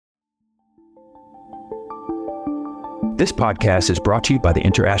This podcast is brought to you by the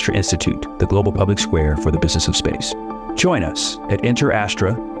Inter-Astra Institute, the global public square for the business of space. Join us at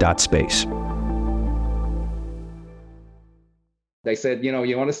interastra.space. They said,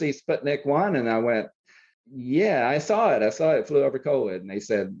 you want to see Sputnik 1? And I went, yeah, I saw it. It flew over Colwood. And they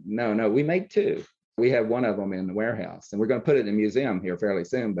said, no, we made 2. We have one of them in the warehouse, and we're going to put it in a museum here fairly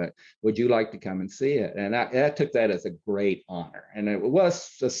soon, but would you like to come and see it? And I took that as a great honor. And it was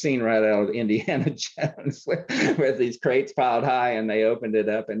a scene right out of Indiana Jones with these crates piled high, and they opened it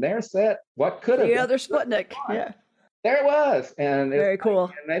up, and there's that, what could have been. The other Sputnik, yeah. There it was. And very cool.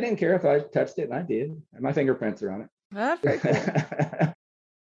 And they didn't care if I touched it, and I did. And my fingerprints are on it. That's very cool.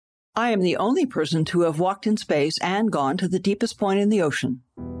 I am the only person to have walked in space and gone to the deepest point in the ocean.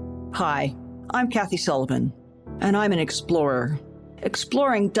 Hi, I'm Kathy Sullivan, and I'm an explorer.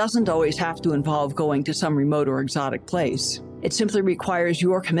 Exploring doesn't always have to involve going to some remote or exotic place. It simply requires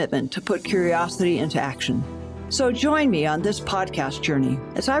your commitment to put curiosity into action. So join me on this podcast journey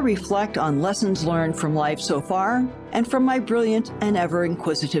as I reflect on lessons learned from life so far and from my brilliant and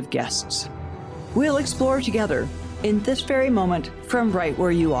ever-inquisitive guests. We'll explore together in this very moment from right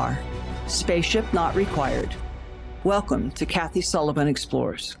where you are. Spaceship not required. Welcome to Kathy Sullivan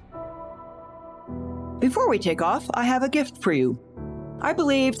Explores. Before we take off, I have a gift for you. I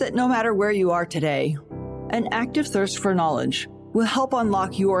believe that no matter where you are today, an active thirst for knowledge will help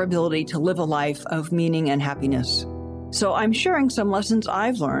unlock your ability to live a life of meaning and happiness. So I'm sharing some lessons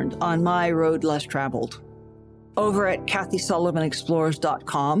I've learned on my road less traveled. Over at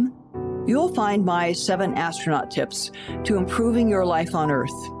KathySullivanExplores.com, you'll find my 7 astronaut tips to improving your life on Earth.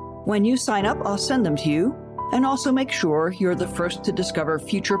 When you sign up, I'll send them to you, and also make sure you're the first to discover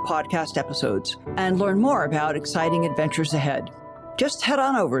future podcast episodes and learn more about exciting adventures ahead. Just head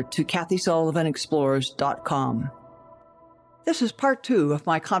on over to KathySullivanExplores.com. This is part 2 of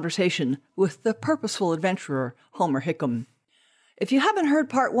my conversation with the purposeful adventurer, Homer Hickam. If you haven't heard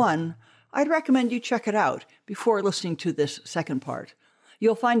part 1, I'd recommend you check it out before listening to this second part.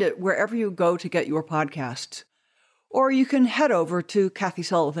 You'll find it wherever you go to get your podcasts. Or you can head over to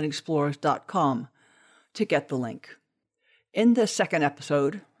KathySullivanExplores.com to get the link. In this second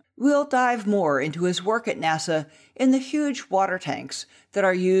episode, we'll dive more into his work at NASA in the huge water tanks that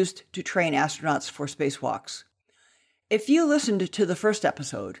are used to train astronauts for spacewalks. If you listened to the first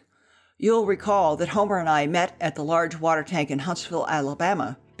episode, you'll recall that Homer and I met at the large water tank in Huntsville,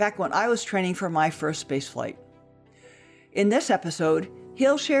 Alabama, back when I was training for my first spaceflight. In this episode,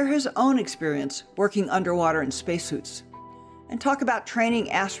 he'll share his own experience working underwater in spacesuits and talk about training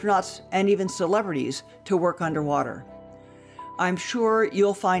astronauts and even celebrities to work underwater. I'm sure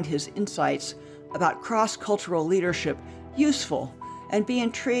you'll find his insights about cross-cultural leadership useful and be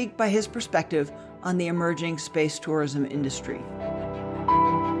intrigued by his perspective on the emerging space tourism industry.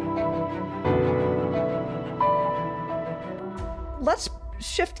 Let's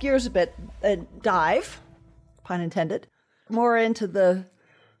shift gears a bit and dive, pun intended, more into the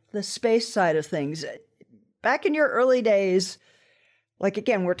space side of things. Back in your early days, like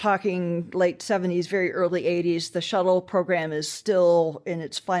again, we're talking late 70s, very early 80s, the shuttle program is still in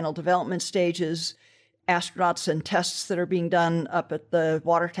its final development stages. Astronauts and tests that are being done up at the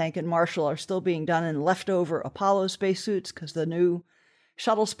water tank in Marshall are still being done in leftover Apollo spacesuits because the new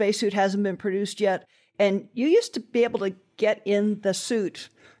shuttle spacesuit hasn't been produced yet. And you used to be able to get in the suit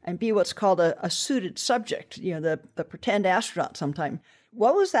and be what's called a suited subject, the pretend astronaut sometime.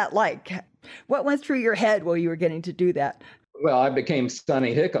 What was that like? What went through your head while you were getting to do that? Well, I became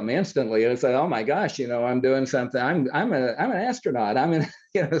Sonny Hickam instantly. And I said, "Oh my gosh, I'm doing something. I'm an astronaut. I'm in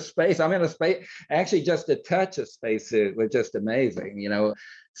space. I'm in a space. Actually, just to touch a spacesuit was just amazing.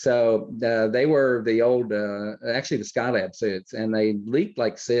 So they were the old, actually the Skylab suits, and they leaked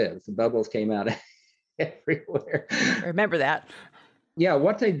like sieves. The bubbles came out everywhere. I remember that. Yeah,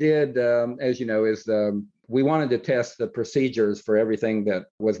 what they did, as you know, is we wanted to test the procedures for everything that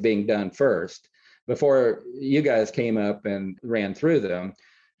was being done first before you guys came up and ran through them.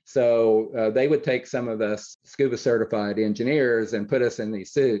 So they would take some of us scuba certified engineers and put us in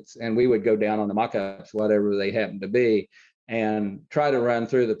these suits, and we would go down on the mock-ups, whatever they happened to be, and try to run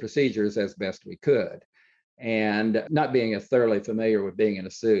through the procedures as best we could. And not being as thoroughly familiar with being in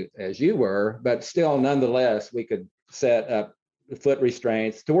a suit as you were, but still nonetheless, we could set up foot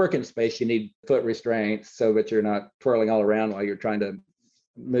restraints. To work in space, you need foot restraints so that you're not twirling all around while you're trying to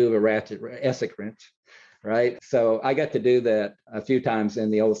move a ratchet Essex wrench, right? So I got to do that a few times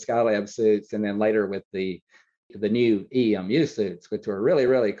in the old Skylab suits, and then later with the new EMU suits, which were really,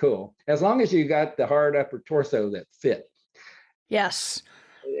 really cool, as long as you got the hard upper torso that fit. Yes.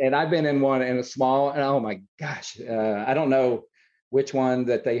 And I've been in one in a small, and oh my gosh, I don't know which one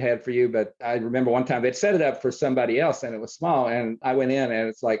that they had for you, but I remember one time they'd set it up for somebody else and it was small. And I went in and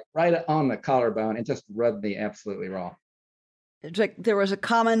it's like right on the collarbone and just rubbed me absolutely raw. It's like there was a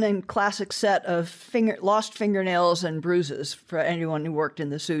common and classic set of lost fingernails and bruises for anyone who worked in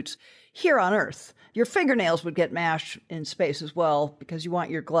the suits here on Earth. Your fingernails would get mashed in space as well because you want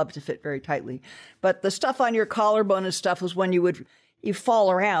your glove to fit very tightly. But the stuff on your collarbone and stuff was when you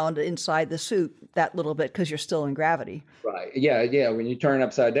fall around inside the suit that little bit because you're still in gravity. Right. Yeah. Yeah. When you turn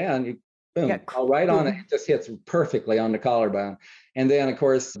upside down, you boom, all right on it. It just hits perfectly on the collarbone. And then, of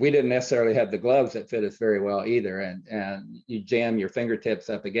course, we didn't necessarily have the gloves that fit us very well either. And you jam your fingertips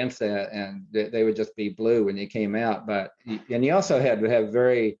up against that and they would just be blue when you came out. And you also had to have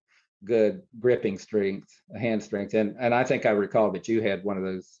very good gripping strength, hand strength. And I think I recall that you had one of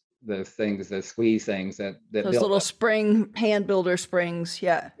those things, the squeeze things that those little spring hand builder springs.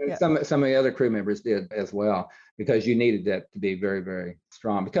 Yeah. Some of the other crew members did as well, because you needed that to be very, very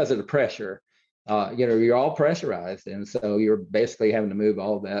strong because of the pressure. You're all pressurized. And so you're basically having to move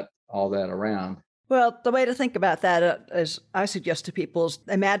all that around. Well, the way to think about that, as I suggest to people, is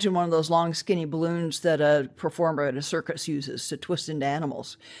imagine one of those long, skinny balloons that a performer at a circus uses to twist into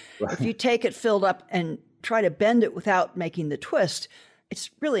animals. Right. If you take it filled up and try to bend it without making the twist, it's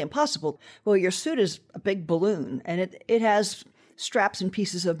really impossible. Well, your suit is a big balloon, and it has straps and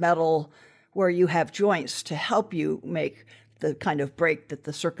pieces of metal where you have joints to help you make the kind of break that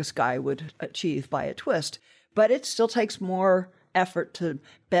the circus guy would achieve by a twist. But it still takes more effort to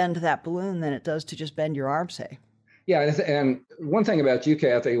bend that balloon than it does to just bend your arm, say. Yeah, and one thing about you,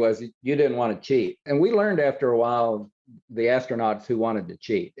 Kathy, was you didn't want to cheat. And we learned after a while the astronauts who wanted to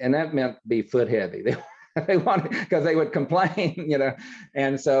cheat, and that meant be foot heavy. They wanted, because they would complain,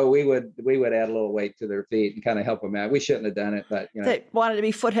 and so we would add a little weight to their feet and kind of help them out. We shouldn't have done it, but they wanted to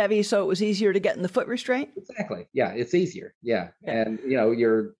be foot heavy, so it was easier to get in the foot restraint. Exactly. Yeah, it's easier. Yeah. And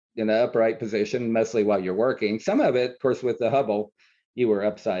you're in an upright position mostly while you're working. Some of it, of course, with the Hubble, you were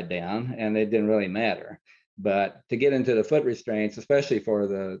upside down, and it didn't really matter. But to get into the foot restraints, especially for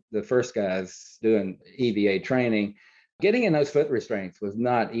the first guys doing EVA training, getting in those foot restraints was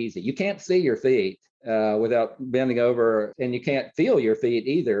not easy. You can't see your feet without bending over, and you can't feel your feet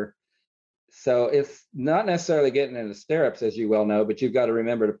either. So it's not necessarily getting in the stirrups, as you well know, but you've got to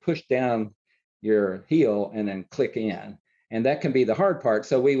remember to push down your heel and then click in. And that can be the hard part.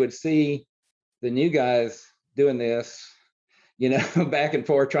 So we would see the new guys doing this, back and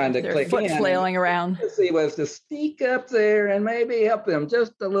forth, trying to click foot in. Flailing around. See was to sneak up there and maybe help them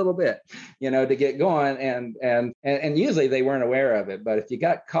just a little bit, to get going. And usually they weren't aware of it. But if you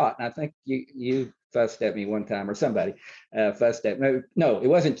got caught, and I think you fussed at me one time, or somebody fussed at me. No, it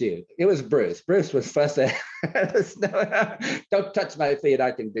wasn't you. It was Bruce. Bruce was fussed at us. No, don't touch my feet.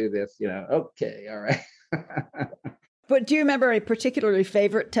 I can do this. Okay, all right. But do you remember a particularly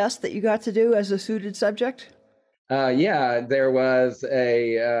favorite test that you got to do as a suited subject? Yeah, there was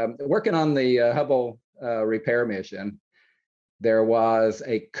working on the Hubble repair mission. There was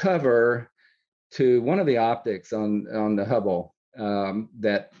a cover to one of the optics on the Hubble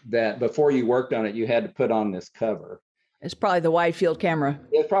that before you worked on it, you had to put on this cover. It's probably the wide field camera.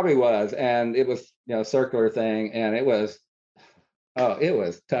 It probably was, and it was a circular thing, and it was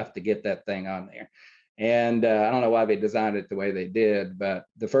tough to get that thing on there. And I don't know why they designed it the way they did, but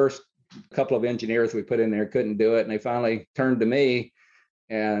the first couple of engineers we put in there couldn't do it, and they finally turned to me,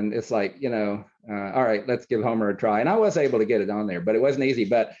 and it's like, all right, let's give Homer a try. And I was able to get it on there, but it wasn't easy.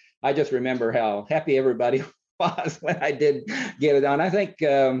 But I just remember how happy everybody was when I did get it on. I think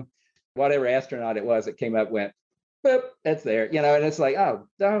whatever astronaut it was that came up went, boop, that's there, and it's like, oh,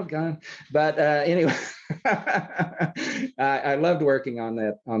 doggone. But anyway, I loved working on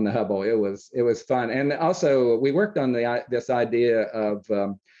the Hubble. It was fun. And also we worked on this idea of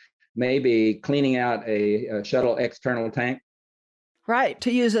maybe cleaning out a shuttle external tank. Right,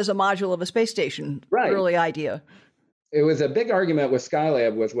 to use as a module of a space station. Right. Early idea. It was a big argument with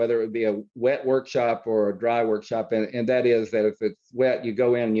Skylab was whether it would be a wet workshop or a dry workshop. And that is that if it's wet, you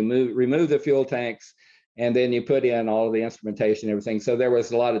go in and you remove the fuel tanks, and then you put in all of the instrumentation and everything. So there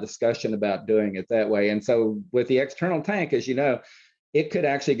was a lot of discussion about doing it that way. And so with the external tank, as you know, it could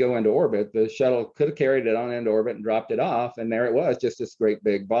actually go into orbit. The shuttle could have carried it on into orbit and dropped it off. And there it was, just this great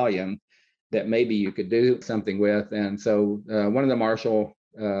big volume that maybe you could do something with. And so one of the Marshall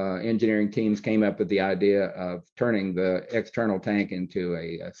engineering teams came up with the idea of turning the external tank into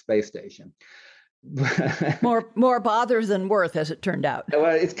a space station. more bother than worth, as it turned out.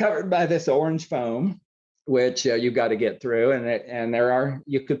 Well, it's covered by this orange foam, which you've got to get through. And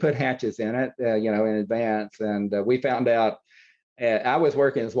you could put hatches in it, in advance. And we found out I was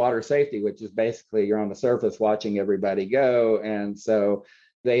working as water safety, which is basically you're on the surface watching everybody go. And so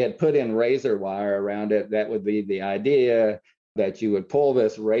they had put in razor wire around it. That would be the idea, that you would pull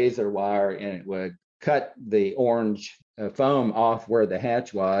this razor wire and it would cut the orange foam off where the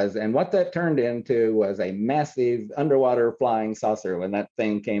hatch was. And what that turned into was a massive underwater flying saucer when that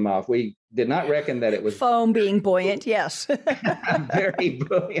thing came off. We did not reckon that it was foam being buoyant. Yes. very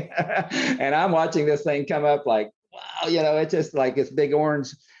buoyant. And I'm watching this thing come up like, wow, it's just like this big orange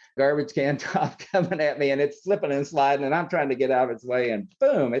garbage can top coming at me, and it's slipping and sliding, and I'm trying to get out of its way, and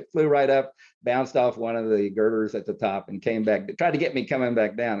boom, it flew right up, bounced off one of the girders at the top and came back, tried to get me coming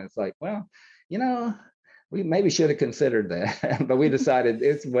back down. It's like, well, we maybe should have considered that, but we decided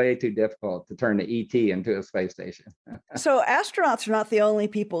it's way too difficult to turn the ET into a space station. So astronauts are not the only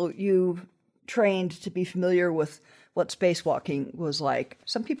people you trained to be familiar with what spacewalking was like.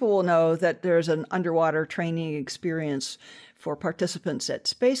 Some people will know that there's an underwater training experience for participants at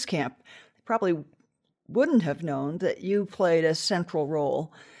Space Camp. They probably wouldn't have known that you played a central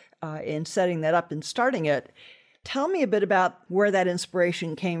role in setting that up and starting it. Tell me a bit about where that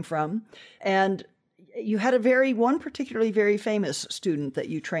inspiration came from. And you had one particularly very famous student that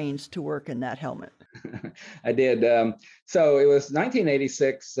you trained to work in that helmet. I did. So it was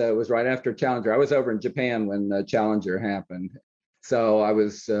 1986. It was right after Challenger. I was over in Japan when Challenger happened. So I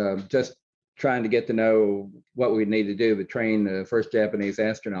was just trying to get to know what we need to do to train the first Japanese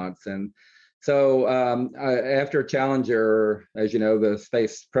astronauts. And so after Challenger, as you know, the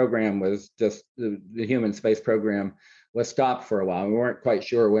space program was just the human space program was stopped for a while. We weren't quite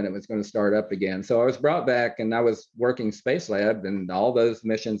sure when it was going to start up again. So I was brought back and I was working Space Lab, and all those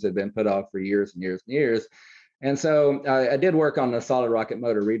missions had been put off for years and years and years. And so I did work on the solid rocket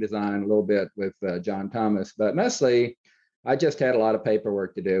motor redesign a little bit with John Thomas, but mostly I just had a lot of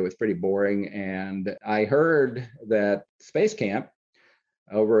paperwork to do. It was pretty boring. And I heard that Space Camp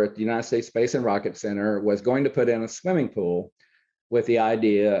over at the United States Space and Rocket Center was going to put in a swimming pool with the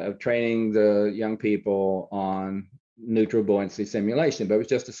idea of training the young people on neutral buoyancy simulation, but it was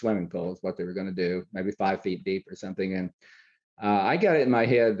just a swimming pool is what they were going to do, maybe 5 feet deep or something. And I got it in my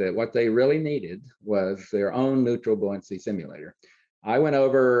head that what they really needed was their own neutral buoyancy simulator. I went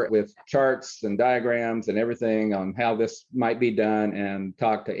over with charts and diagrams and everything on how this might be done and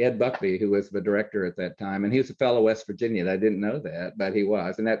talked to Ed Buckby, who was the director at that time. And he was a fellow West Virginian. I didn't know that, but he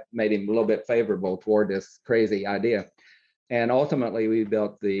was. And that made him a little bit favorable toward this crazy idea. And ultimately, we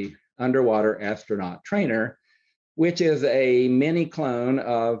built the underwater astronaut trainer, which is a mini clone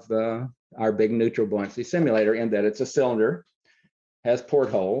of our big neutral buoyancy simulator, in that it's a cylinder, has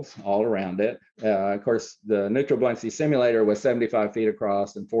portholes all around it. Of course, the neutral buoyancy simulator was 75 feet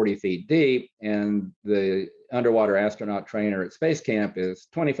across and 40 feet deep, and the underwater astronaut trainer at Space Camp is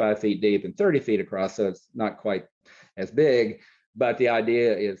 25 feet deep and 30 feet across, so it's not quite as big, but the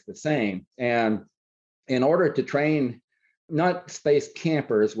idea is the same. And in order to train not space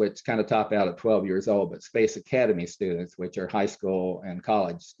campers, which kind of top out at 12 years old, but space academy students, which are high school and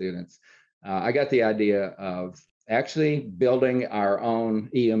college students, I got the idea of actually building our own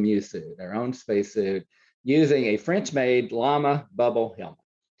EMU suit, our own spacesuit, using a French-made llama bubble helmet.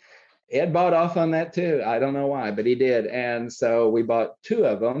 Ed bought off on that too. I don't know why, but he did. And so we bought 2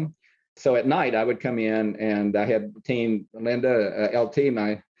 of them. So at night I would come in and I had team Linda, LT,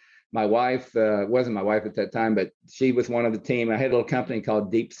 my wife, wasn't my wife at that time, but she was one of the team. I had a little company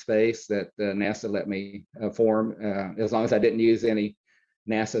called Deep Space that NASA let me form, as long as I didn't use any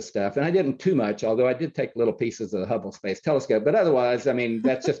NASA stuff. And I didn't too much, although I did take little pieces of the Hubble Space Telescope. But otherwise, I mean,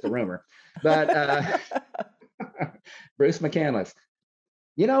 that's just a rumor. But Bruce McCandless,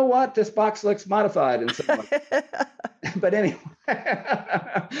 you know what? This box looks modified in some way. But anyway,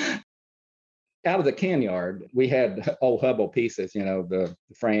 out of the can yard, we had old Hubble pieces, the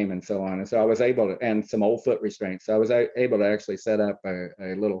frame and so on. And so I was able to, and some old foot restraints. So I was able to actually set up a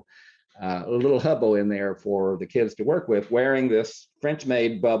little Hubble in there for the kids to work with, wearing this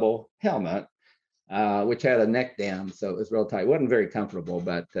French-made bubble helmet, which had a neck down, so it was real tight. It wasn't very comfortable,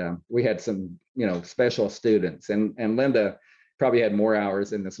 but we had some, special students, and Linda probably had more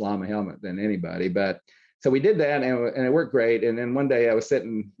hours in this llama helmet than anybody. But so we did that, and it worked great. And then one day I was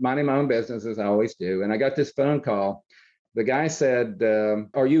sitting minding my own business, as I always do, and I got this phone call. The guy said,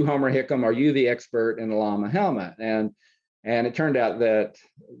 "Are you Homer Hickam? Are you the expert in the llama helmet?" And it turned out that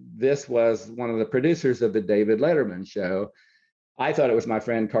this was one of the producers of the David Letterman show. I thought it was my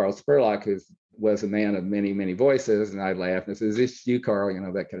friend Carl Spurlock, who was a man of many, many voices. And I laughed and said, "Is this you, Carl?"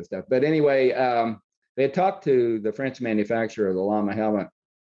 That kind of stuff. But anyway, they had talked to the French manufacturer of the llama helmet,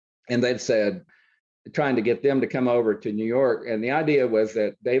 and they'd said, trying to get them to come over to New York. And the idea was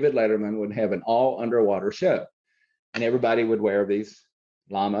that David Letterman would have an all underwater show. and everybody would wear these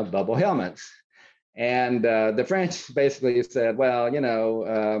llama bubble helmets. And the French basically said, well,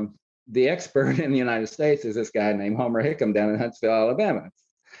 the expert in the United States is this guy named Homer Hickam down in Huntsville, Alabama.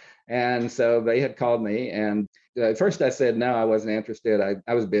 And so they had called me, and at first I said, no, I wasn't interested.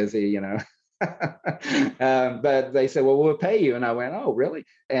 I was busy, but they said, well, we'll pay you. And I went, oh, really?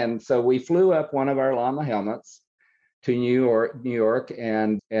 And so we flew up one of our llama helmets to New York,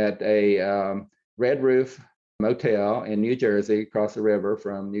 and at a Red Roof motel in New Jersey, across the river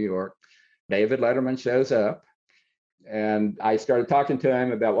from New York, David Letterman shows up. And I started talking to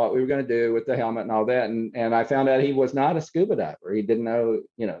him about what we were going to do with the helmet and all that. And I found out he was not a scuba diver. He didn't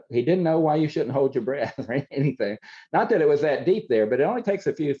know why you shouldn't hold your breath or anything. Not that it was that deep there, but it only takes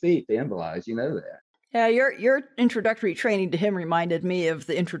a few feet to embolize. You know that. Yeah, your introductory training to him reminded me of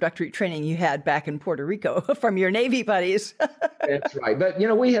the introductory training you had back in Puerto Rico from your Navy buddies. That's right. But,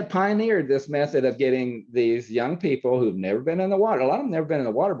 we had pioneered this method of getting these young people who've never been in the water, a lot of them never been in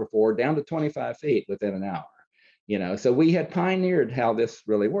the water before, down to 25 feet within an hour. So we had pioneered how this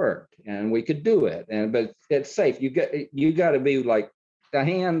really worked, and we could do it. But it's safe. You got to be like a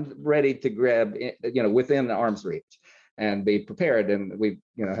hand ready to grab, within the arm's reach, and be prepared. And we,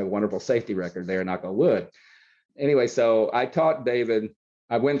 have a wonderful safety record there, knock on wood. Anyway, so I taught David.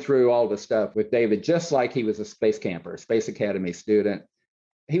 I went through all the stuff with David, just like he was a space camper, Space Academy student.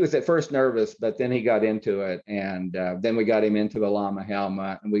 He was at first nervous, but then he got into it, and then we got him into the llama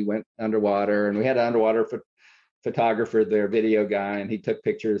helmet, and we went underwater, and we had an underwater photographer, their video guy, and he took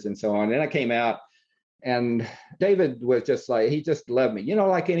pictures and so on. And I came out, and David was just like, he just loved me.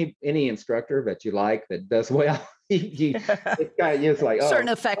 Like any instructor that you like that does well, it's kind of just like, certain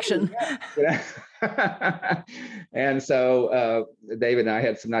affection. And so David and I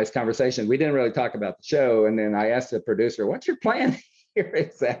had some nice conversations. We didn't really talk about the show. And then I asked the producer, what's your plan here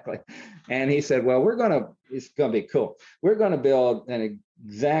exactly? And he said, well, it's going to be cool. We're going to build an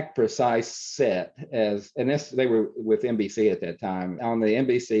exact precise set they were with NBC at that time, on the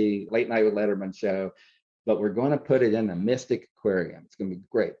NBC Late Night with Letterman show, but we're going to put it in the Mystic Aquarium. It's going to be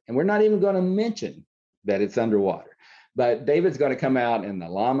great. And we're not even going to mention that it's underwater, but David's going to come out in the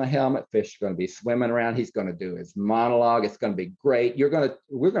llama helmet. Fish are going to be swimming around. He's going to do his monologue. It's going to be great. We're going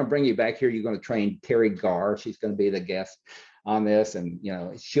to bring you back here. You're going to train Terry Garr. She's going to be the guest on this. And,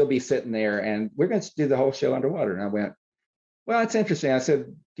 she'll be sitting there, and we're going to do the whole show underwater. And I went, well, it's interesting. I said,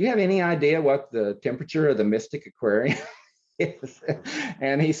 do you have any idea what the temperature of the Mystic Aquarium is?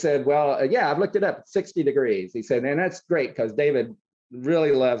 And he said, well, yeah, I've looked it up. It's 60 degrees. He said, and that's great because David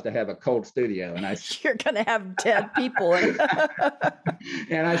really loves to have a cold studio. And I said, you're going to have dead people. And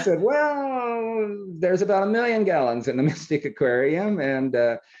I said, well, there's about 1 million gallons in the Mystic Aquarium, and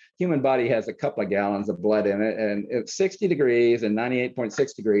human body has a couple of gallons of blood in it, and it's 60 degrees and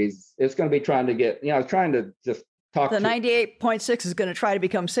 98.6 degrees. It's going to be trying to get, I was trying to just talk. The 98.6 is going to try to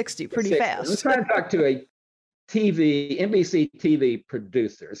become 60 pretty 60. fast. I'm trying to talk to a NBC TV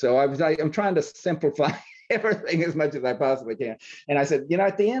producer. So I'm trying to simplify everything as much as I possibly can. And I said,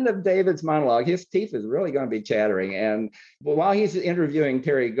 at the end of David's monologue, his teeth is really going to be chattering. And while he's interviewing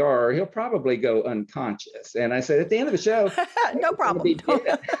Terry Garr, he'll probably go unconscious. And I said, at the end of the show, no problem.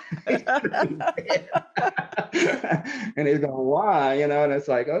 And he's going, why? And it's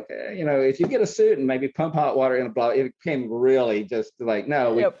like, okay, if you get a suit and maybe pump hot water in a blow, it became really just like,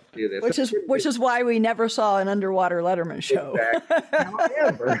 no, we can't do this. Which is why we never saw an underwater Letterman show.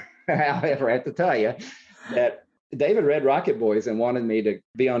 Exactly. However, I have to tell you that David read Rocket Boys and wanted me to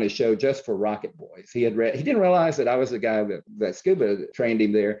be on his show just for Rocket Boys. He didn't realize that I was the guy that scuba trained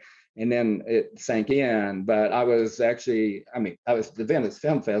him there. And then it sank in, but I was the Venice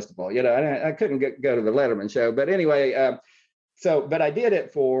Film Festival, I couldn't go to the Letterman show. But anyway, but I did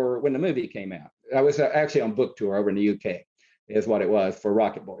it for when the movie came out. I was actually on book tour over in the UK is what it was for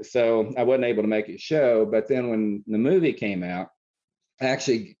Rocket Boys. So I wasn't able to make a show, but then when the movie came out, I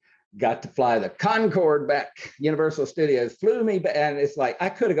actually got to fly the Concorde back. Universal Studios flew me back, and it's like I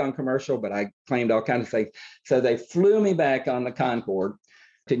could have gone commercial, but I claimed all kinds of things. So they flew me back on the Concorde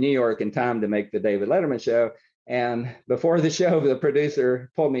to New York in time to make the David Letterman show. And before the show, the producer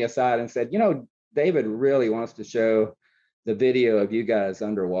pulled me aside and said, David really wants to show the video of you guys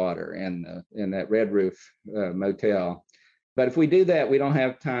underwater in that Red Roof motel. But if we do that, we don't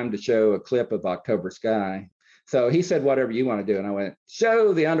have time to show a clip of October Sky. So he said, whatever you want to do. And I went,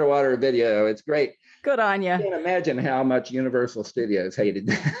 show the underwater video. It's great. Good on you. I can't imagine how much Universal Studios hated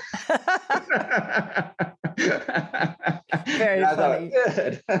that. Very funny.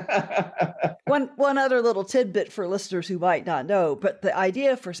 Good. One other little tidbit for listeners who might not know, but the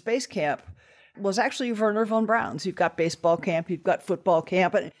idea for Space Camp was actually Werner von Braun's. You've got baseball camp, you've got football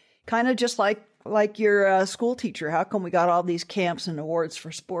camp, and kind of just like like your school teacher. How come we got all these camps and awards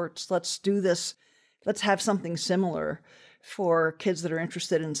for sports? Let's do this. Let's have something similar for kids that are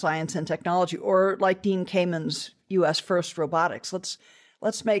interested in science and technology, or like Dean Kamen's U.S. First Robotics.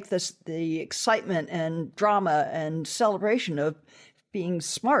 Let's make this the excitement and drama and celebration of being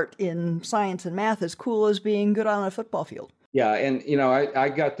smart in science and math as cool as being good on a football field. Yeah, and I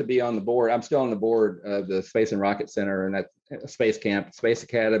got to be on the board. I'm still on the board of the Space and Rocket Center and that Space Camp, Space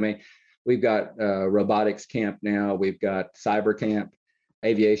Academy. We've got robotics camp now. We've got cyber camp,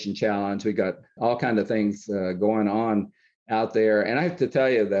 aviation challenge. We've got all kinds of things going on out there. And I have to tell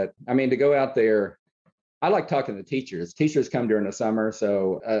you that, to go out there, I like talking to teachers. Teachers come during the summer,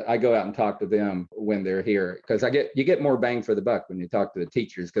 so I go out and talk to them when they're here, because you get more bang for the buck when you talk to the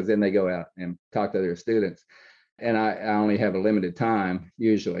teachers, because then they go out and talk to their students. And I only have a limited time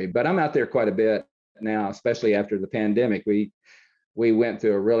usually, but I'm out there quite a bit now, especially after the pandemic. We went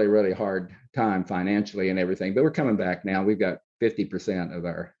through a really, really hard time financially and everything, but we're coming back now. We've got 50% of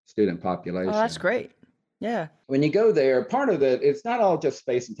our student population. Oh, that's great. Yeah. When you go there, part of it's not all just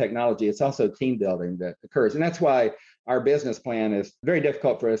space and technology, it's also team building that occurs. And that's why our business plan is very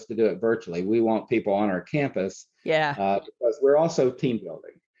difficult for us to do it virtually. We want people on our campus because we're also team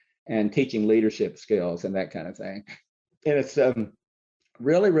building and teaching leadership skills and that kind of thing. And it's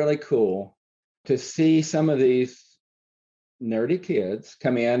really, really cool to see some of these nerdy kids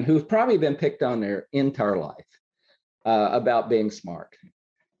come in who've probably been picked on their entire life about being smart.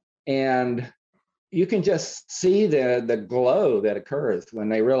 And you can just see the glow that occurs when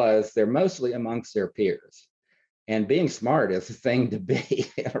they realize they're mostly amongst their peers. And being smart is the thing to be,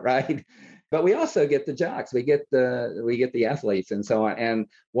 right? But we also get the jocks, we get the athletes and so on. And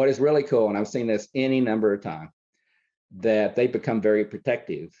what is really cool, and I've seen this any number of times, that they become very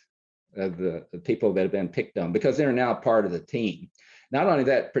protective of the people that have been picked on, because they're now part of the team. Not only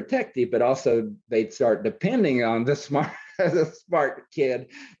that, protective, but also they start depending on the smart kid.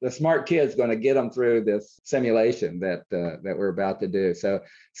 The smart kid's going to get them through this simulation that we're about to do. So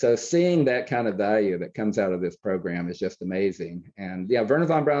seeing that kind of value that comes out of this program is just amazing. And yeah, Werner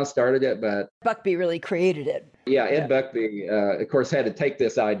von Braun started it, but Buckby really created it. Yeah, Ed Buckby, of course, had to take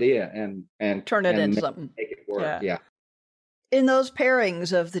this idea and turn it into something. Make it work. Yeah. In those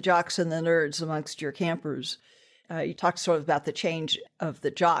pairings of the jocks and the nerds amongst your campers, you talked sort of about the change of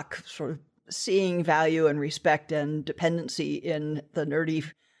the jock, sort of seeing value and respect and dependency in the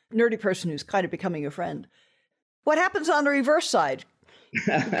nerdy person who's kind of becoming a friend. What happens on the reverse side?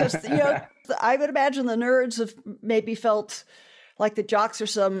 Because I would imagine the nerds have maybe felt like the jocks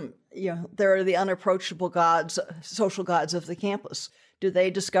are they're the unapproachable gods, social gods of the campus. Do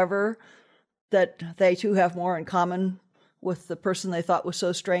they discover that they too have more in common with the person they thought was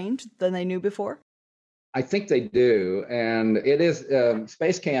so strange than they knew before? I think they do. And it is,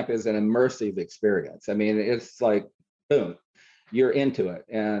 Space Camp is an immersive experience. It's like, boom, you're into it,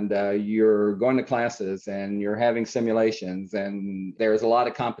 and you're going to classes and you're having simulations, and there's a lot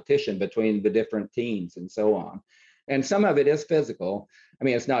of competition between the different teams and so on. And some of it is physical.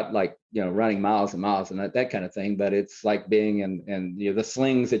 It's not like, running miles and miles and that kind of thing, but it's like being in the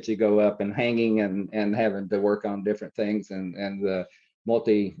slings that you go up and hanging and having to work on different things and the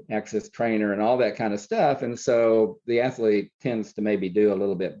multi-axis trainer and all that kind of stuff. And so the athlete tends to maybe do a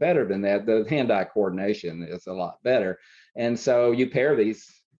little bit better than that. The hand-eye coordination is a lot better. And so you pair these,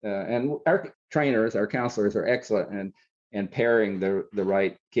 and our trainers, our counselors are excellent and pairing the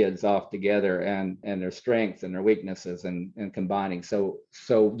right kids off together and their strengths and their weaknesses and combining. So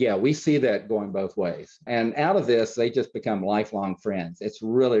yeah, we see that going both ways. And out of this, they just become lifelong friends. It's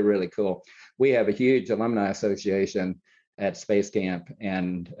really, really cool. We have a huge alumni association at Space Camp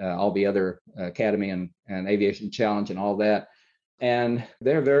and all the other Academy and Aviation Challenge and all that. And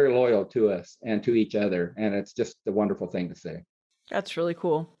they're very loyal to us and to each other. And it's just a wonderful thing to see. That's really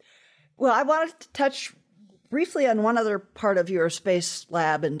cool. Well, I wanted to touch briefly on one other part of your space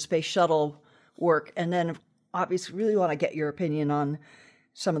lab and space shuttle work. And then obviously really want to get your opinion on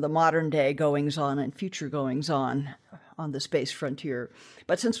some of the modern day goings on and future goings on the space frontier.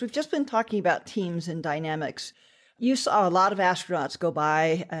 But since we've just been talking about teams and dynamics, you saw a lot of astronauts go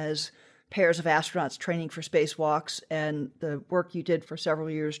by as pairs of astronauts training for spacewalks, and the work you did for several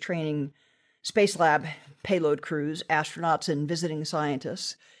years training Space Lab payload crews, astronauts, and visiting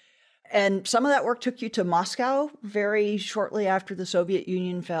scientists. And some of that work took you to Moscow very shortly after the Soviet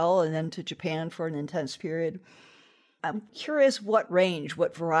Union fell, and then to Japan for an intense period. I'm curious what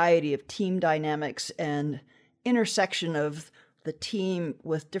variety of team dynamics and intersection of the team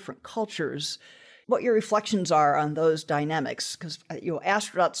with different cultures, what your reflections are on those dynamics, because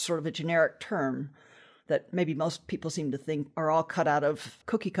astronauts sort of a generic term, that maybe most people seem to think are all cut out of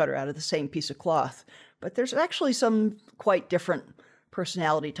cookie cutter out of the same piece of cloth. But there's actually some quite different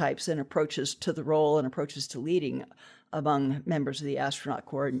personality types and approaches to the role and approaches to leading among members of the astronaut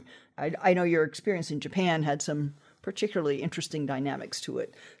corps. And I know your experience in Japan had some particularly interesting dynamics to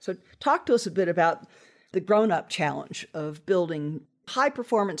it. So talk to us a bit about the grown-up challenge of building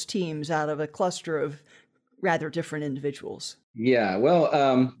high-performance teams out of a cluster of rather different individuals. Yeah,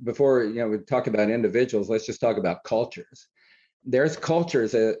 well, before we talk about individuals, let's just talk about cultures. There's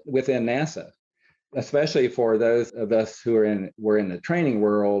cultures within NASA, especially for those of us who were in the training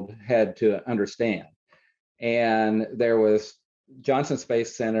world, had to understand. And there was Johnson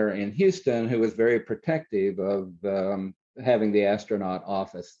Space Center in Houston, who was very protective of having the astronaut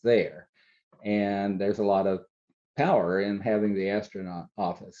office there. And there's a lot of power in having the astronaut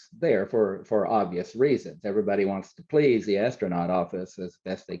office there for obvious reasons. Everybody wants to please the astronaut office as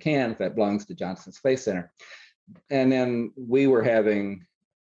best they can if that belongs to Johnson Space Center. And then we were having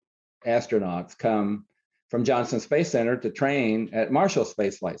astronauts come from Johnson Space Center to train at Marshall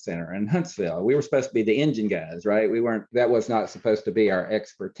Space Flight Center in Huntsville. We were supposed to be the engine guys, right? That was not supposed to be our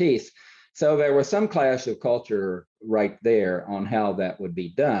expertise. So there was some clash of culture right there on how that would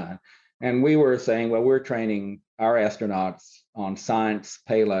be done. And we were saying, well, we're training our astronauts on science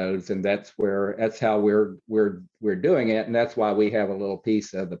payloads, and that's how we're doing it, and that's why we have a little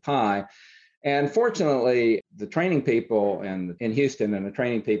piece of the pie. And fortunately, the training people in Houston and the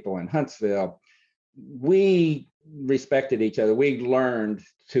training people in Huntsville, we respected each other. We learned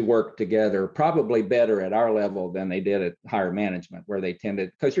to work together probably better at our level than they did at higher management, where they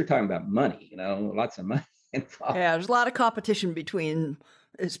tended, because you're talking about money, lots of money involved. Yeah, there's a lot of competition between,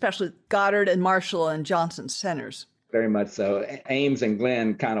 especially Goddard and Marshall and Johnson centers. Very much so. Ames and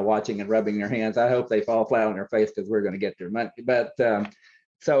Glenn kind of watching and rubbing their hands. I hope they fall flat on their face because we're going to get their money. But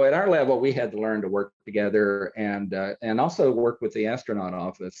so at our level, we had to learn to work together and also work with the astronaut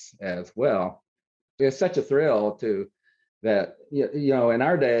office as well. It's such a thrill that in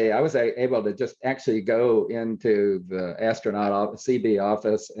our day, I was able to just actually go into the astronaut office, CB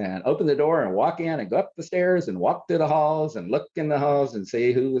office, and open the door and walk in and go up the stairs and walk through the halls and look in the halls and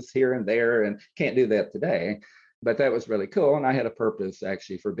see who was here and there. And can't do that today. But that was really cool. And I had a purpose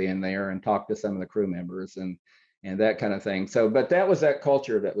actually for being there and talk to some of the crew members and that kind of thing. So, but that was that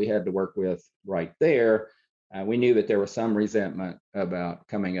culture that we had to work with right there. We knew that there was some resentment about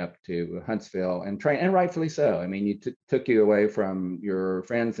coming up to Huntsville and train, and rightfully so. I mean, took you away from your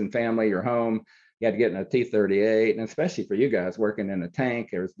friends and family, your home. You had to get in a T-38, and especially for you guys working in a tank,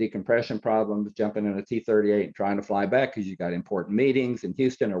 there was decompression problems, jumping in a T-38 and trying to fly back because you got important meetings in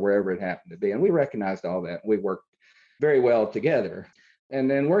Houston or wherever it happened to be. And we recognized all that. We worked very well together. And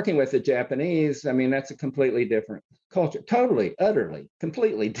then working with the Japanese, I mean, that's a completely different culture, totally, utterly,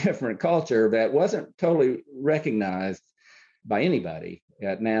 completely different culture that wasn't totally recognized by anybody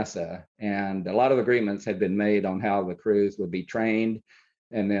at NASA. And a lot of agreements had been made on how the crews would be trained.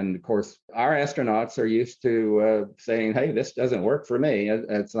 And then, of course, our astronauts are used to saying, hey, this doesn't work for me.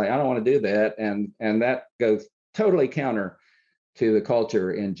 It's like, I don't want to do that. And that goes totally counter to the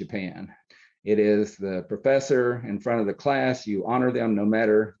culture in Japan. It is the professor in front of the class. You honor them no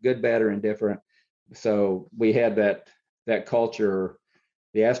matter good, bad, or indifferent. So we had that culture,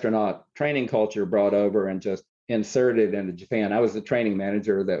 the astronaut training culture brought over and just inserted into Japan. I was the training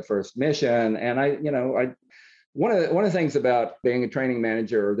manager of that first mission. And one of the things about being a training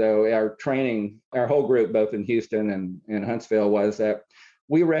manager, though, our whole group, both in Houston and in Huntsville, was that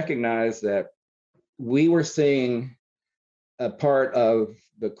we recognized that we were seeing a part of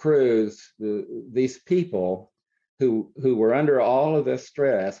the crews, these people who were under all of this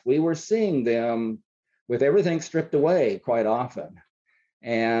stress, we were seeing them with everything stripped away quite often.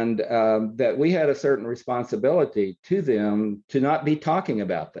 And that we had a certain responsibility to them to not be talking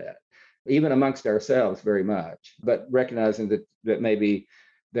about that, even amongst ourselves very much, but recognizing that maybe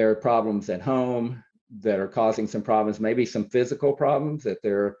there are problems at home that are causing some problems, maybe some physical problems that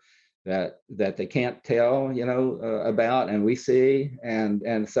they can't tell, about, and we see,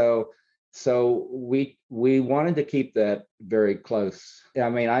 and so we wanted to keep that very close. I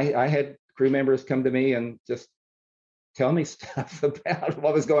mean, I had crew members come to me and just tell me stuff about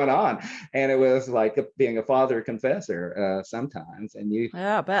what was going on, and it was like being a father confessor sometimes. And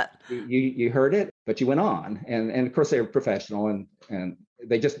I bet you heard it, but you went on, and of course they were professional and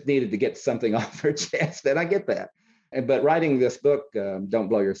they just needed to get something off their chest, and I get that. But writing this book, Don't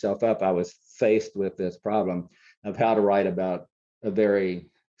Blow Yourself Up, I was faced with this problem of how to write about a very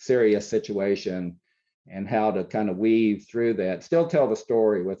serious situation and how to kind of weave through that, still tell the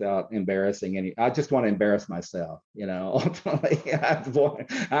story without embarrassing any. I just want to embarrass myself, ultimately.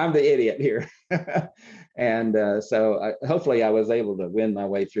 I'm the idiot here. And so hopefully I was able to win my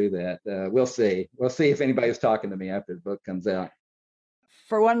way through that. We'll see. We'll see if anybody's talking to me after the book comes out.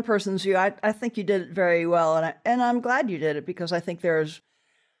 For one person's view, I think you did it very well, and I'm glad you did it, because I think there's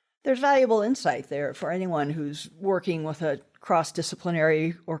valuable insight there for anyone who's working with a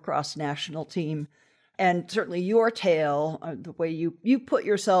cross-disciplinary or cross-national team. And certainly your tale, the way you put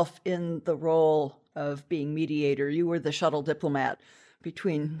yourself in the role of being mediator, you were the shuttle diplomat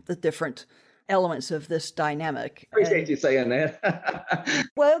between the different elements of this dynamic. Appreciate you saying that.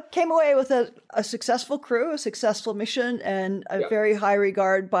 Well, came away with a successful crew, a successful mission, and a very high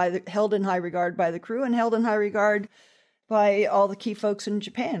regard held in high regard by the crew, and held in high regard by all the key folks in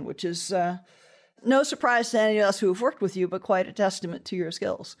Japan, which is no surprise to any of us who have worked with you, but quite a testament to your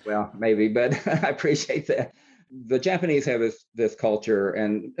skills. Well, maybe, but I appreciate that. The Japanese have this culture,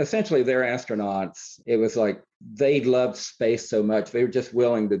 and essentially their astronauts, it was like they loved space so much, they were just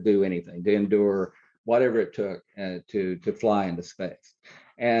willing to do anything, to endure whatever it took to fly into space.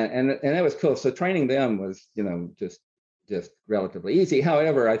 And that was cool. So training them was, just relatively easy.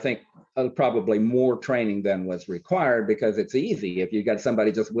 However, I think probably more training than was required, because it's easy if you got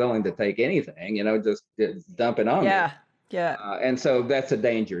somebody just willing to take anything, just dump it on. Yeah. And so that's a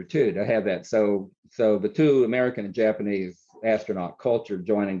danger too, to have that. So the two American and Japanese astronaut culture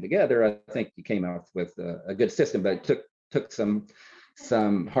joining together, I think you came up with a good system, but it took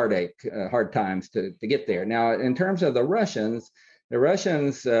some hard times to get there. Now, in terms of the Russians,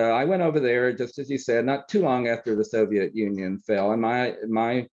 I went over there, just as you said, not too long after the Soviet Union fell. And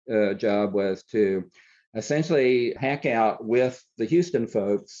my job was to essentially hack out with the Houston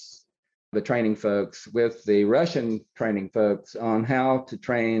folks, the training folks, with the Russian training folks on how to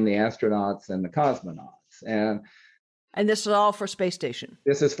train the astronauts and the cosmonauts. And this is all for Space Station.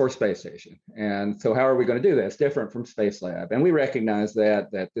 This is for Space Station. And so how are we going to do that? It's different from Space Lab. And we recognized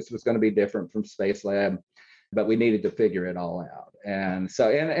that this was going to be different from Space Lab, but we needed to figure it all out. And so,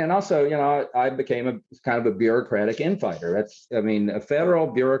 and also, I became a kind of a bureaucratic infighter. A federal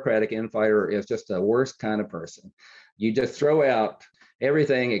bureaucratic infighter is just the worst kind of person. You just throw out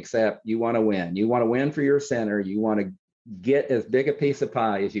everything except you want to win. You want to win for your center. You want to get as big a piece of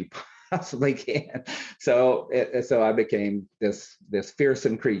pie as you possibly can. So I became this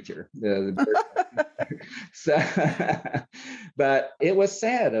fearsome creature. So, but it was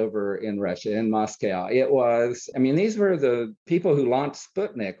sad over in Russia, in Moscow. It was, these were the people who launched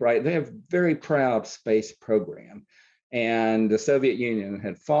Sputnik, right? They have a very proud space program. And the Soviet Union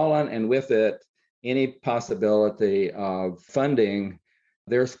had fallen, and with it, any possibility of funding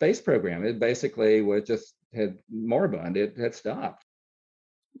their space program. It basically had moribund. It had stopped.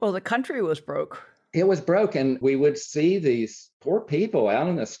 Well, the country was broke. It was broke, and we would see these poor people out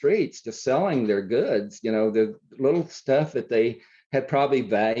in the streets just selling their goods, the little stuff that they had probably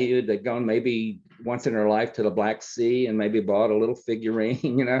valued. They'd gone maybe once in their life to the Black Sea and maybe bought a little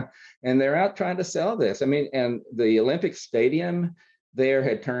figurine, and they're out trying to sell this. And the Olympic Stadium there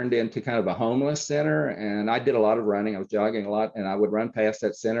had turned into kind of a homeless center. And I did a lot of running. I was jogging a lot, and I would run past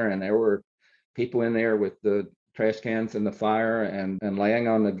that center, and there were people in there with the trash cans and the fire and laying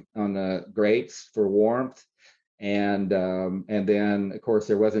on the grates for warmth. And then, of course,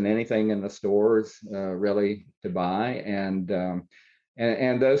 there wasn't anything in the stores really to buy. And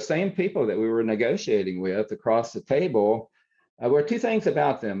those same people that we were negotiating with across the table, were two things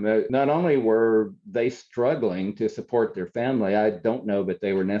about them. Not only were they struggling to support their family, I don't know that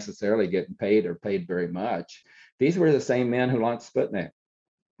they were necessarily getting paid or paid very much. These were the same men who launched Sputnik,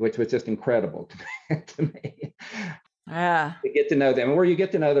 which was just incredible to me. Yeah. To get to know them. And where you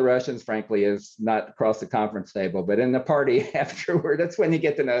get to know the Russians, frankly, is not across the conference table, but in the party afterward, that's when you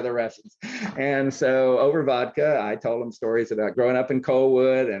get to know the Russians. And so over vodka, I told them stories about growing up in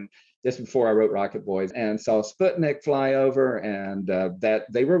Coalwood, and just before I wrote Rocket Boys, and saw Sputnik fly over, and that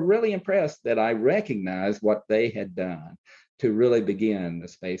they were really impressed that I recognized what they had done to really begin the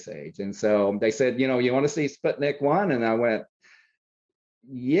space age. And so they said, you want to see Sputnik 1? And I went,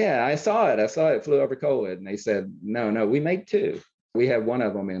 yeah, I saw it. It flew over Coalwood. And they said, no, we made 2. We have one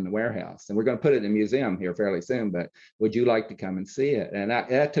of them in the warehouse, and we're going to put it in a museum here fairly soon, but would you like to come and see it? And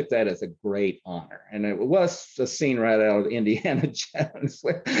I took that as a great honor. And it was a scene right out of Indiana Jones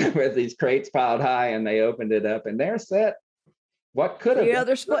with these crates piled high, and they opened it up, and there sat what could have been the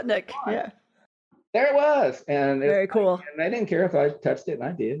other Sputnik. Yeah. There it was. And very cool. And they didn't care if I touched it, and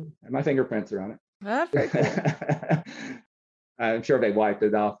I did. And my fingerprints are on it. That's very cool. I'm sure they wiped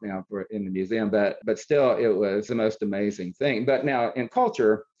it off now in the museum, but still, it was the most amazing thing. But now in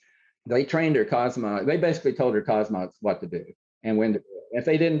culture, they trained their cosmonauts. They basically told their cosmonauts what to do and when to do it. If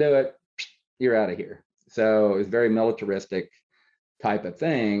they didn't do it, you're out of here. So it was very militaristic type of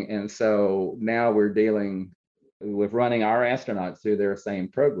thing. And so now we're dealing with running our astronauts through their same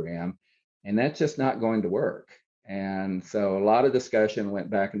program, and that's just not going to work. And so a lot of discussion went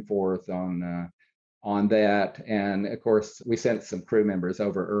back and forth on that. And of course, we sent some crew members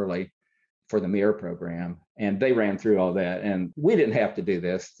over early for the MIR program, and they ran through all that. And we didn't have to do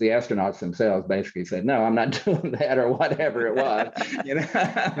this. The astronauts themselves basically said, "No, I'm not doing that," or whatever it was, you know.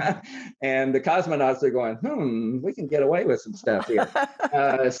 And the cosmonauts are going, we can get away with some stuff here.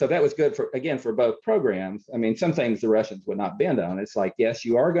 So that was good for both programs. I mean, some things the Russians would not bend on. It's like, yes,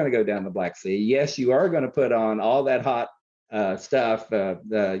 you are going to go down the Black Sea. Yes, you are going to put on all that hot stuff,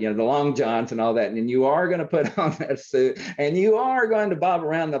 the long johns and all that, and you are going to put on that suit, and you are going to bob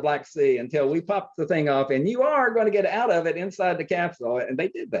around the Black Sea until we pop the thing off, and you are going to get out of it inside the capsule. And they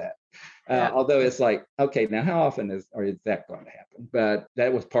did that. Although it's like, okay, now how often is that going to happen? But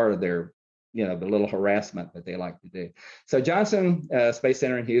that was part of their, the little harassment that they like to do. So Johnson Space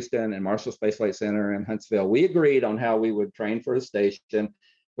Center in Houston and Marshall Space Flight Center in Huntsville, we agreed on how we would train for a station,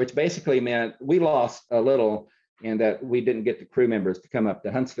 which basically meant we lost a little and that we didn't get the crew members to come up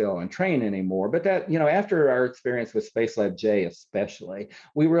to Huntsville and train anymore. But that, after our experience with Space Lab J especially,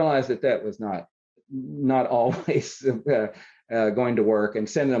 we realized that was not always going to work, and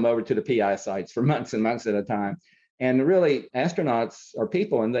sending them over to the PI sites for months and months at a time. And really, astronauts are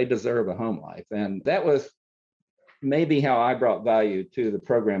people, and they deserve a home life. And that was maybe how I brought value to the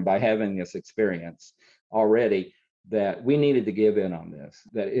program, by having this experience already, that we needed to give in on this,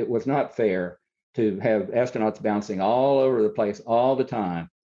 that it was not fair to have astronauts bouncing all over the place all the time,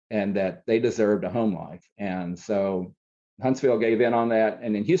 and that they deserved a home life. And so Huntsville gave in on that,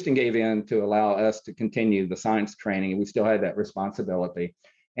 and then Houston gave in to allow us to continue the science training. We still had that responsibility.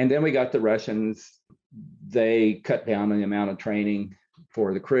 And then we got the Russians. They cut down on the amount of training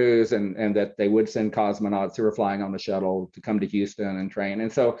for the crews, and that they would send cosmonauts who were flying on the shuttle to come to Houston and train.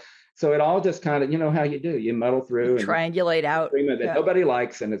 And so it all just kind of, how you do, you muddle through and triangulate out that nobody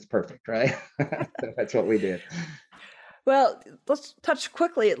likes, and it's perfect, right? So that's what we did. Well, let's touch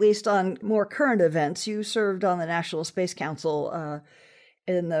quickly, at least, on more current events. You served on the National Space Council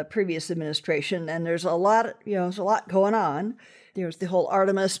in the previous administration, and there's a lot going on. There's the whole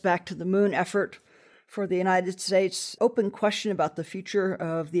Artemis back to the moon effort for the United States, open question about the future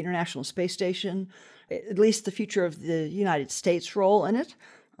of the International Space Station, at least the future of the United States role in it.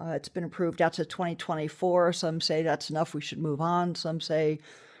 It's been approved out to 2024. Some say that's enough, we should move on. Some say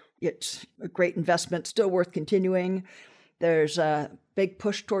it's a great investment, still worth continuing. There's a big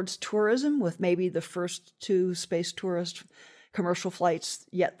push towards tourism, with maybe the first 2 space tourist commercial flights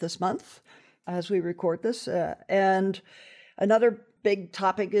yet this month as we record this. And another big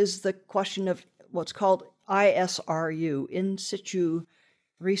topic is the question of what's called ISRU, in situ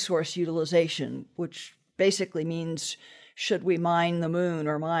resource utilization, which basically means, should we mine the moon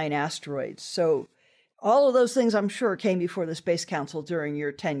or mine asteroids? So all of those things, I'm sure, came before the Space Council during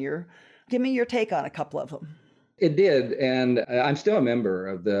your tenure. Give me your take on a couple of them. It did. And I'm still a member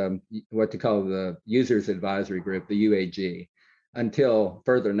of what they call the Users Advisory Group, the UAG, until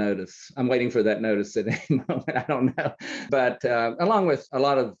further notice. I'm waiting for that notice at any moment. I don't know. But along with a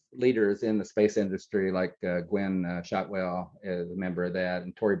lot of leaders in the space industry, like Gwen Shotwell is a member of that,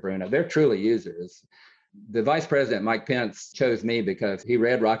 and Tori Bruno, they're truly users. The Vice President, Mike Pence, chose me because he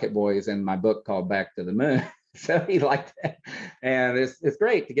read Rocket Boys in my book called Back to the Moon. So he liked that. And it's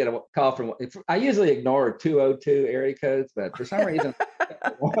great to get a call from, I usually ignore 202 area codes, but for some reason,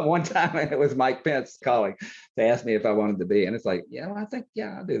 one time it was Mike Pence calling to ask me if I wanted to be. And it's like,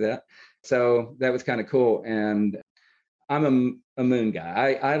 I'll do that. So that was kind of cool. And I'm a moon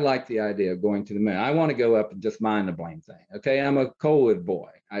guy. I like the idea of going to the moon. I want to go up and just mine the blame thing. Okay, I'm a Coalwood boy.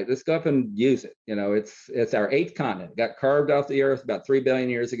 Let's go up and use it. It's our 8th continent. It got carved off the Earth about 3 billion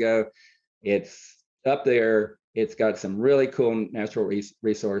years ago. It's up there. It's got some really cool natural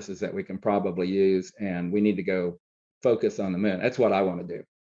resources that we can probably use, and we need to go focus on the moon. That's what I want to do.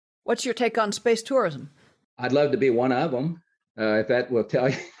 What's your take on space tourism? I'd love to be one of them. If that will tell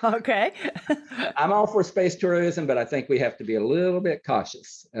you. Okay. I'm all for space tourism, but I think we have to be a little bit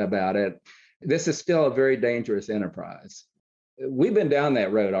cautious about it. This is still a very dangerous enterprise. We've been down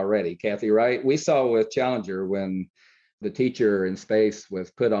that road already, Kathy, right? We saw with Challenger when the teacher in space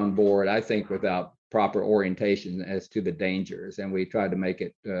was put on board, I think without proper orientation as to the dangers. And we tried to make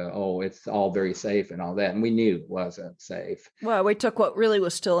it, it's all very safe and all that. And we knew it wasn't safe. Well, we took what really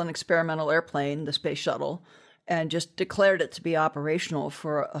was still an experimental airplane, the space shuttle, and just declared it to be operational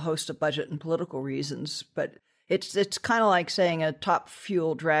for a host of budget and political reasons. But It's kind of like saying a Top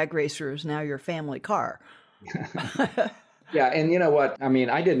Fuel drag racer is now your family car. Yeah, and you know what? I mean,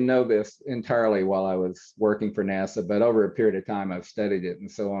 I didn't know this entirely while I was working for NASA, but over a period of time, I've studied it and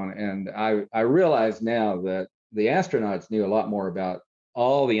so on. And I realize now that the astronauts knew a lot more about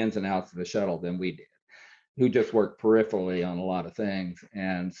all the ins and outs of the shuttle than we did, who just worked peripherally on a lot of things.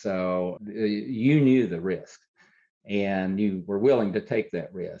 And so you knew the risk and you were willing to take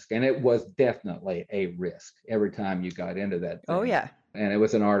that risk. And it was definitely a risk every time you got into that thing. Oh, yeah. And it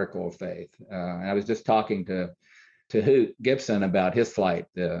was an article of faith. I was just talking to Hoot Gibson about his flight.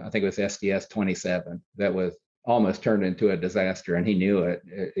 I think it was STS-27 that was almost turned into a disaster, and he knew it.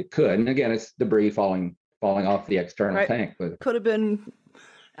 It could. And again, it's debris falling off the external tank. But could have been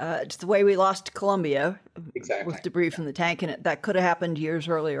just the way we lost Columbia with debris from the tank, and that could have happened years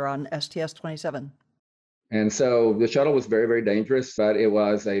earlier on STS-27. And so the shuttle was very, very dangerous, but it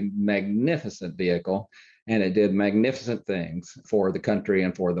was a magnificent vehicle. And it did magnificent things for the country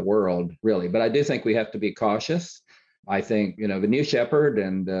and for the world, really. But I do think we have to be cautious. I think, the New Shepard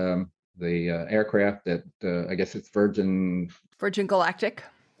and the aircraft that I guess it's Virgin Galactic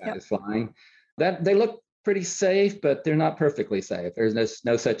is flying, that they look pretty safe, but they're not perfectly safe. There's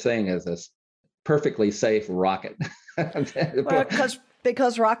no such thing as a perfectly safe rocket. Well,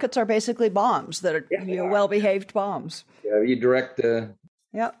 because rockets are basically bombs that are well-behaved bombs. Yeah, you direct the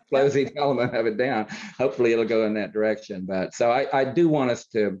explosive element of it down. Hopefully it'll go in that direction. But so I do want us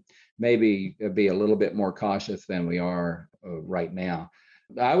to maybe be a little bit more cautious than we are right now.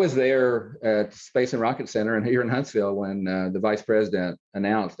 I was there at Space and Rocket Center and here in Huntsville when the vice president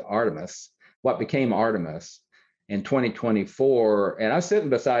announced Artemis, what became Artemis in 2024. And I was sitting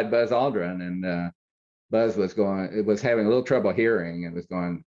beside Buzz Aldrin, and Buzz was having a little trouble hearing and was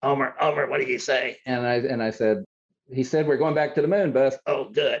going, Homer, what do you say? And I said, he said, we're going back to the moon, Buzz. Oh,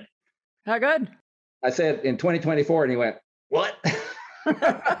 good. How good? I said in 2024, and he went, what?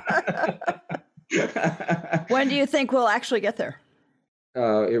 When do you think we'll actually get there?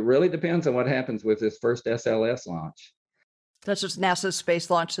 It really depends on what happens with this first SLS launch. That's just NASA's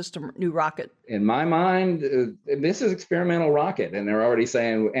Space Launch System new rocket. In my mind, this is experimental rocket, and they're already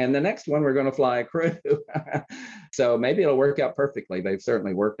saying, and the next one we're going to fly a crew. So maybe it'll work out perfectly. They've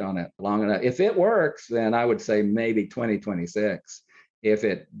certainly worked on it long enough. If it works, then I would say maybe 2026. If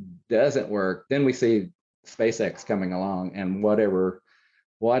it doesn't work, then we see SpaceX coming along and whatever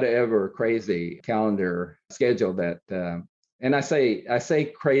crazy calendar schedule that, and I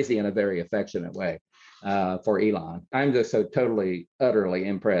say crazy in a very affectionate way. For Elon. I'm just so totally, utterly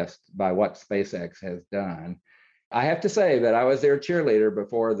impressed by what SpaceX has done. I have to say that I was their cheerleader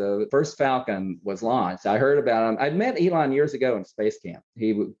before the first Falcon was launched. I heard about him. I'd met Elon years ago in Space Camp.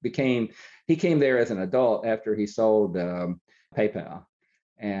 He came there as an adult after he sold PayPal.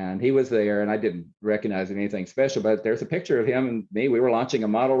 And he was there, and I didn't recognize anything special, but there's a picture of him and me. We were launching a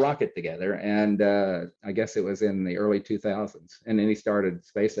model rocket together, and I guess it was in the early 2000s. And then he started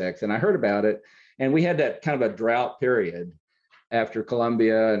SpaceX, and I heard about it. And we had that kind of a drought period after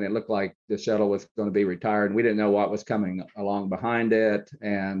Columbia, and it looked like the shuttle was going to be retired. And we didn't know what was coming along behind it.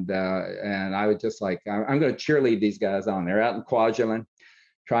 And I was just like, I'm going to cheerlead these guys on. They're out in Kwajalein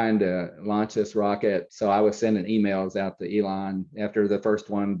trying to launch this rocket. So I was sending emails out to Elon after the first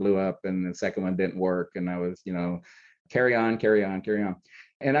one blew up and the second one didn't work. And I was, carry on.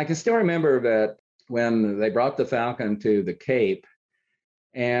 And I can still remember that when they brought the Falcon to the Cape,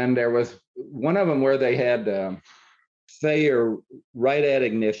 and there was one of them where they had failure right at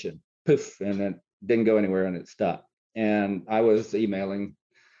ignition, poof, and it didn't go anywhere and it stopped. And I was emailing,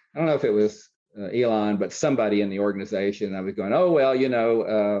 I don't know if it was Elon, but somebody in the organization. I was going, oh,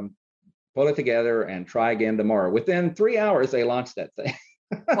 well, pull it together and try again tomorrow. Within 3 hours, they launched that thing.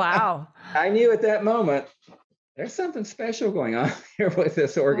 Wow. I knew at that moment, there's something special going on here with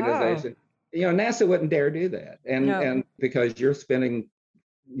this organization. Wow. NASA wouldn't dare do that. And because you're spending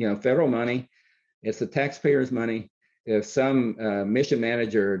federal money, it's the taxpayers' money. If some mission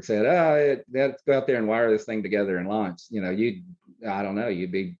manager had said, let's go out there and wire this thing together and launch, you'd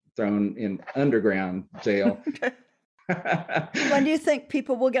be thrown in underground jail. When do you think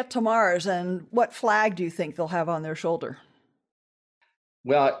people will get to Mars, and what flag do you think they'll have on their shoulder?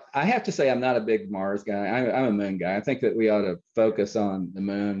 Well, I have to say I'm not a big Mars guy. I'm a moon guy. I think that we ought to focus on the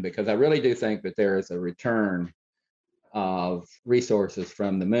moon because I really do think that there is a return of resources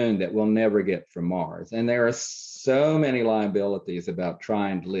from the moon that we'll never get from Mars. And there are so many liabilities about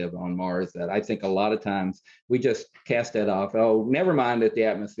trying to live on Mars that I think a lot of times we just cast that off. Oh, never mind that the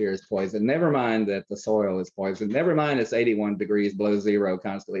atmosphere is poisoned. Never mind that the soil is poisoned. Never mind it's 81 degrees below zero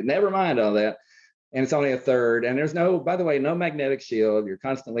constantly. Never mind all that. and it's only a third. And there's no, by the way, no magnetic shield. You're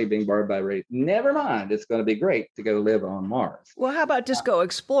constantly being bombarded by radiation. Never mind, it's going to be great to go live on Mars. Well, how about just go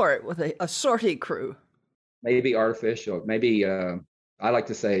explore it with a sortie crew? Maybe artificial. Maybe I like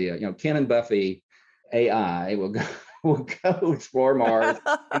to say, Ken and Buffy AI will go. We'll go explore Mars.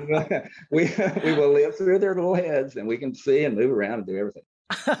 And we will live through their little heads, and we can see and move around and do everything.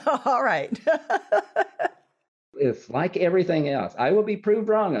 All right. It's like everything else. I will be proved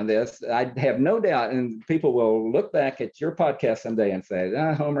wrong on this. I have no doubt. And people will look back at your podcast someday and say,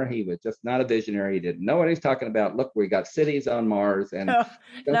 Homer, he was just not a visionary. He didn't know what he's talking about. Look, we got cities on Mars. And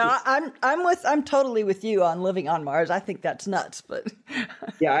no, I'm totally with you on living on Mars. I think that's nuts, but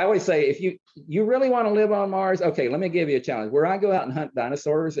yeah, I always say, if you really want to live on Mars, okay, let me give you a challenge. Where I go out and hunt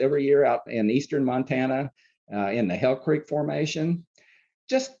dinosaurs every year out in eastern Montana, in the Hell Creek Formation.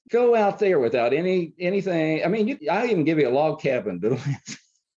 Just go out there without anything. I mean, I'll even give you a log cabin to live.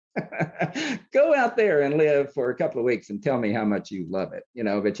 Go out there and live for a couple of weeks and tell me how much you love it,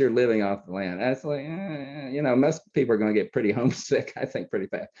 but you're living off the land. That's like, most people are going to get pretty homesick, I think, pretty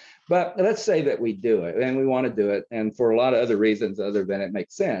fast. But let's say that we do it and we want to do it. And for a lot of other reasons other than it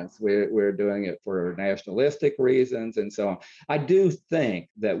makes sense, we're doing it for nationalistic reasons and so on. I do think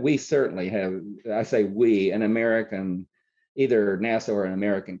that we certainly have, I say we, an American, either NASA or an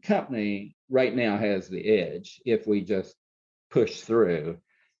American company right now has the edge if we just push through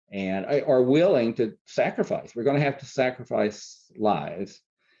and are willing to sacrifice. We're going to have to sacrifice lives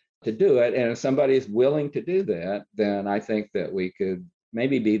to do it. And if somebody is willing to do that, then I think that we could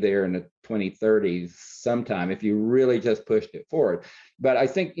maybe be there in the 2030s sometime if you really just pushed it forward. But I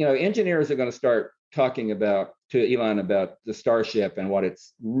think, engineers are going to start talking to Elon about the Starship and what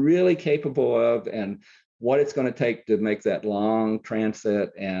it's really capable of and what it's going to take to make that long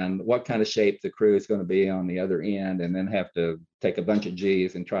transit and what kind of shape the crew is going to be on the other end, and then have to take a bunch of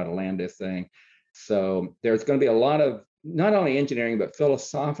G's and try to land this thing. So there's going to be a lot of not only engineering, but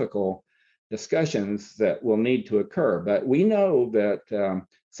philosophical discussions that will need to occur. But we know that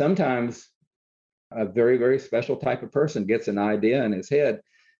sometimes a very, very special type of person gets an idea in his head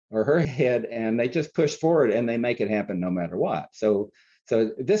or her head, and they just push forward and they make it happen no matter what. So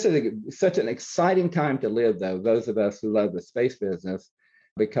this is such an exciting time to live, though, those of us who love the space business,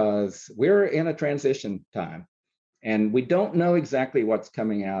 because we're in a transition time and we don't know exactly what's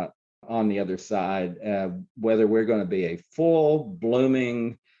coming out on the other side, whether we're going to be a full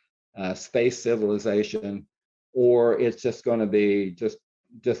blooming space civilization, or it's just going to be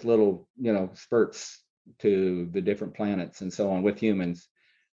just little, spurts to the different planets and so on with humans.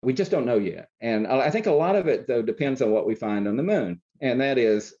 We just don't know yet. And I think a lot of it, though, depends on what we find on the moon. And that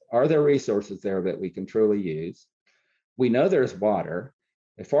is, are there resources there that we can truly use? We know there's water.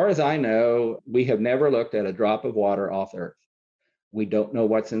 As far as I know, we have never looked at a drop of water off Earth. We don't know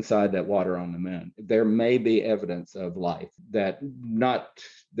what's inside that water on the moon. There may be evidence of life that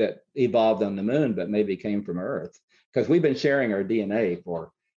evolved on the moon, but maybe came from Earth. Because we've been sharing our DNA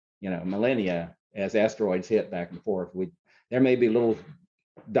for, millennia as asteroids hit back and forth. There may be little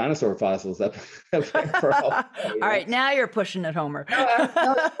dinosaur fossils up there for all right, now you're pushing it, Homer.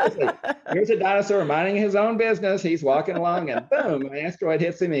 Here's a dinosaur minding his own business. He's walking along and boom, an asteroid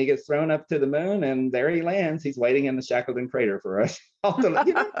hits him. He gets thrown up to the moon and there he lands. He's waiting in the Shackleton crater for us.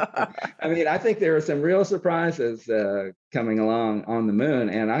 I mean, I think there are some real surprises coming along on the moon,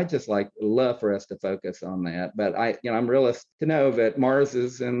 and I just love for us to focus on that. But I'm realistic to know that Mars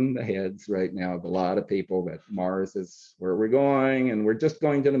is in the heads right now of a lot of people, that Mars is where we're going, and we're just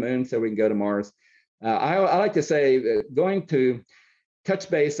going to the moon so we can go to Mars. I like to say that going to touch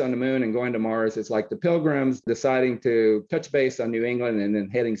base on the moon and going to Mars is like the Pilgrims deciding to touch base on New England and then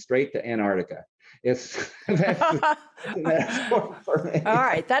heading straight to Antarctica. That's for me. All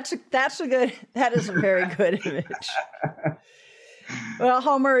right, that is a very good image. Well,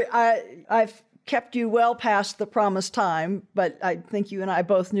 Homer, I've kept you well past the promised time, but I think you and I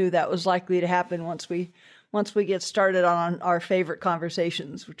both knew that was likely to happen once we get started on our favorite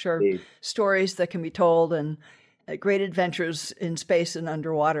conversations, which are stories that can be told and great adventures in space and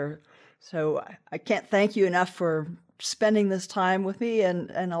underwater. So I can't thank you enough for spending this time with me and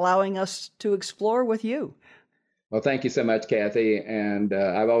allowing us to explore with you. Well, thank you so much, Kathy. And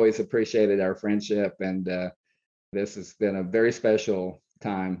I've always appreciated our friendship. And this has been a very special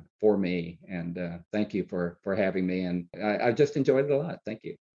time for me. And thank you for having me. And I just enjoyed it a lot. Thank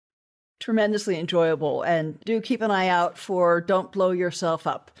you. Tremendously enjoyable. And do keep an eye out for Don't Blow Yourself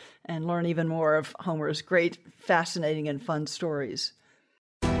Up and learn even more of Homer's great, fascinating, and fun stories.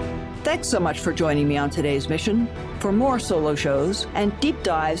 Thanks so much for joining me on today's mission. For more solo shows and deep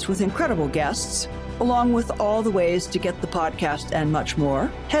dives with incredible guests, along with all the ways to get the podcast and much more,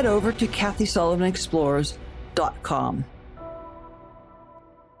 head over to KathySullivanExplores.com.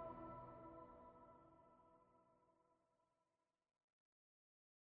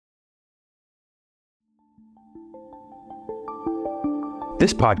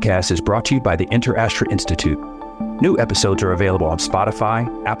 This podcast is brought to you by the Inter-Astra Institute. New episodes are available on Spotify,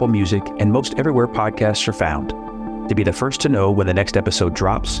 Apple Music, and most everywhere podcasts are found. To be the first to know when the next episode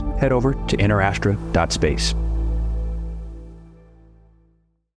drops, head over to interastra.space.